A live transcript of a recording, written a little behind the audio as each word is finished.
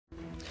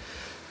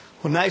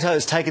Well, NATO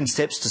has taken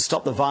steps to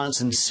stop the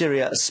violence in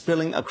Syria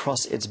spilling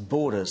across its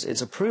borders.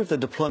 It's approved the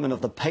deployment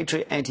of the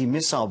Patriot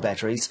anti-missile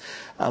batteries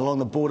along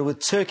the border with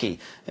Turkey,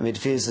 amid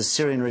fears the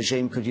Syrian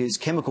regime could use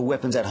chemical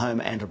weapons at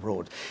home and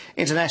abroad.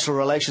 International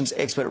relations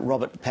expert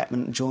Robert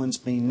Patman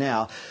joins me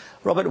now.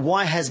 Robert,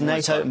 why has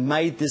NATO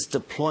made this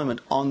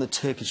deployment on the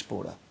Turkish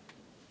border?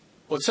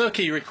 Well,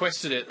 Turkey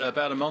requested it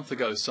about a month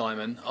ago,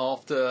 Simon,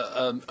 after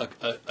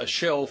a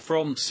shell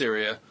from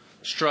Syria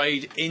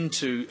strayed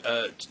into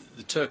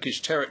the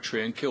Turkish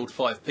territory and killed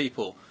 5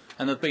 people.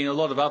 And there have been a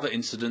lot of other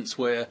incidents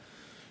where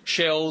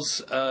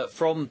shells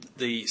from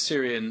the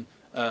Syrian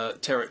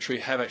territory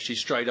have actually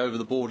strayed over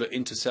the border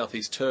into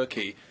southeast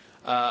Turkey.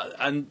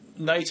 And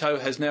NATO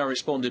has now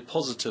responded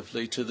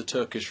positively to the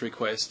Turkish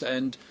request,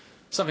 and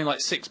something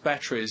like 6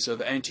 batteries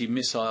of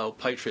anti-missile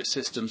Patriot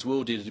systems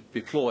will be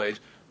deployed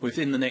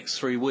within the next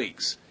 3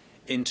 weeks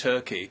in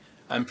Turkey.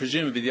 And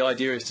presumably the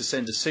idea is to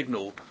send a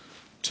signal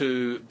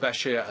to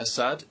Bashar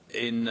al-Assad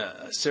in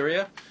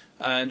Syria,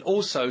 and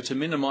also to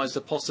minimise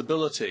the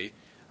possibility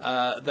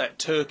that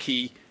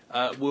Turkey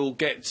will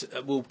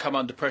come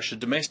under pressure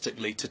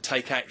domestically to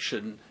take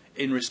action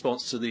in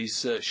response to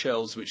these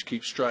shells which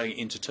keep straying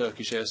into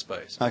Turkish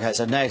airspace. OK,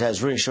 so NATO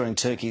is reassuring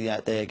Turkey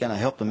that they're going to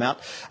help them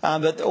out.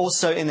 But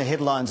also in the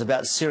headlines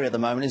about Syria at the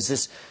moment is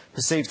this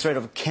perceived threat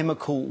of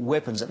chemical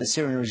weapons, that the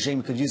Syrian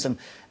regime could use them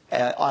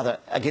either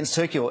against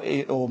Turkey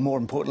or more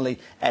importantly,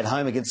 at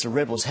home against the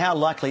rebels. How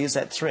likely is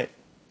that threat?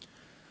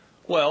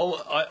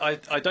 Well,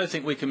 I don't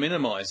think we can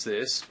minimise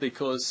this,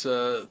 because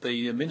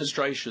the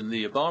administration,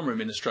 the Obama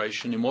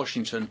administration in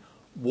Washington,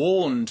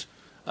 warned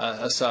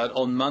Assad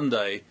on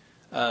Monday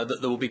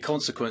that there will be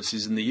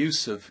consequences in the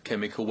use of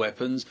chemical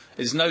weapons.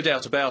 There's no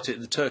doubt about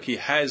it that Turkey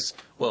has,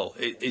 well,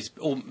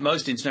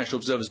 most international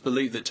observers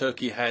believe that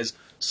Turkey has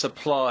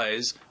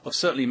supplies of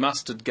certainly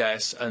mustard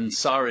gas and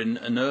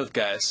sarin nerve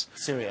gas.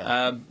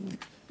 Syria.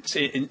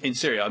 In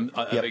Syria,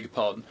 I beg your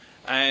pardon.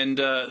 And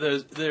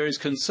there is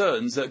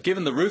concerns that,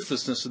 given the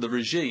ruthlessness of the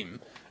regime,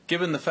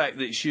 given the fact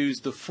that it's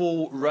used the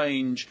full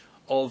range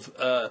of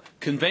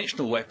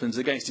conventional weapons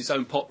against its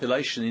own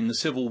population in the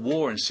civil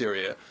war in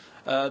Syria,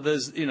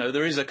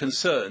 there is a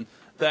concern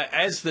that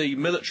as the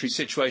military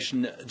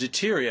situation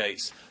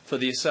deteriorates for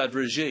the Assad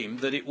regime,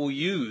 that it will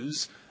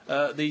use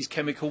these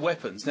chemical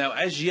weapons. Now,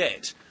 as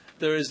yet,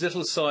 there is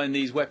little sign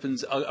these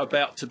weapons are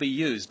about to be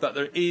used, but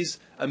there is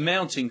a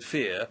mounting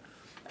fear,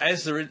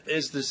 as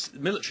this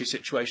military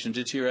situation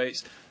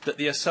deteriorates, that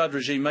the Assad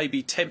regime may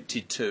be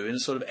tempted to, in a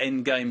sort of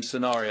endgame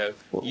scenario,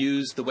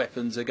 use the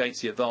weapons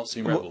against the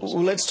advancing rebels.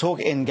 Well, let's talk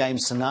endgame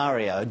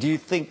scenario. Do you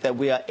think that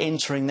we are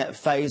entering that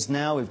phase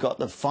now? We've got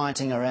the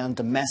fighting around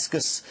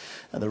Damascus.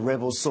 The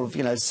rebels sort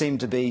of, seem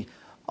to be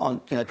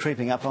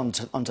creeping up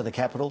onto the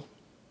capital.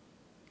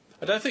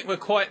 I don't think we're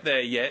quite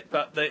there yet,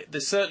 but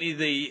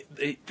certainly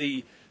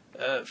the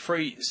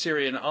Free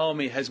Syrian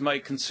Army has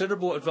made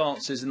considerable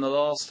advances in the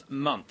last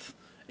month.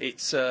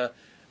 It's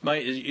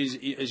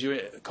as your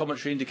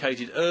commentary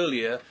indicated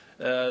earlier,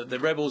 the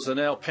rebels are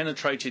now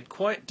penetrated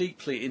quite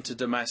deeply into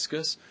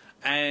Damascus,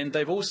 and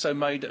they've also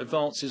made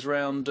advances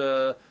around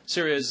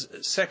Syria's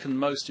second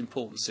most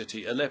important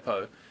city,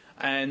 Aleppo.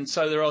 And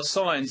so there are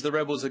signs the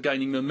rebels are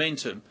gaining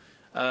momentum.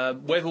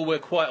 Whether we're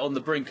quite on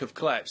the brink of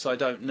collapse, I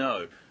don't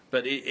know.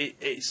 But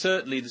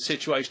certainly the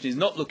situation is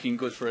not looking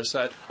good for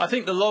Assad. I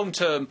think the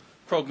long-term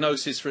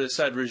prognosis for the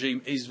Assad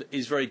regime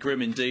is very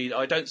grim indeed.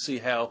 I don't see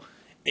how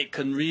it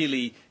can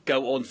really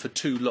go on for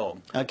too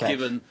long,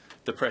 given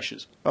the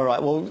pressures. All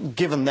right. Well,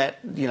 given that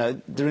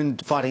they're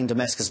fighting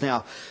Damascus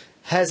now,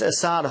 has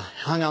Assad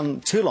hung on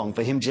too long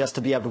for him just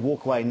to be able to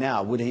walk away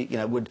now? Would he,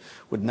 would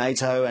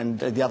NATO and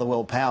the other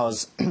world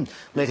powers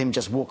let him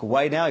just walk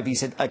away now if he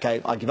said,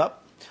 "OK, I give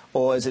up,"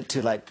 or is it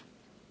too late?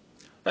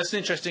 That's an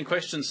interesting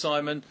question,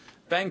 Simon.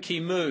 Ban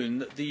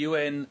Ki-moon, the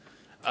UN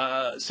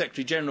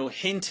Secretary General,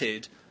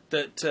 hinted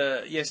that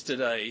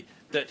yesterday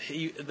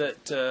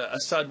that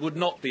Assad would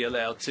not be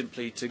allowed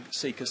simply to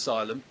seek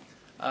asylum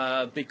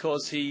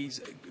because he's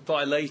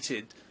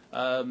violated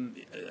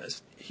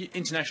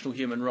international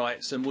human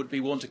rights and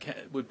he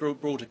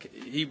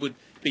would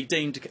be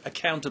deemed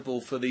accountable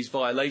for these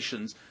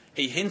violations.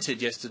 He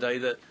hinted yesterday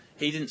that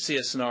he didn't see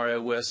a scenario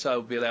where Assad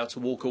would be allowed to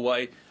walk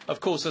away.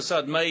 Of course,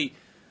 Assad may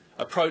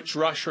approach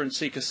Russia and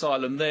seek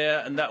asylum there,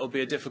 and that would be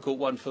a difficult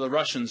one for the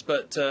Russians.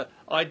 But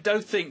I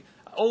don't think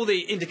all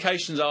the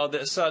indications are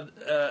that Assad,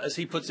 as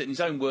he puts it in his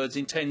own words,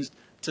 intends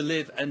to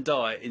live and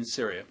die in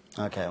Syria.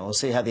 OK, we'll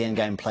see how the end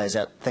game plays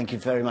out. Thank you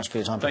very much for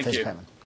your time, Professor Patman.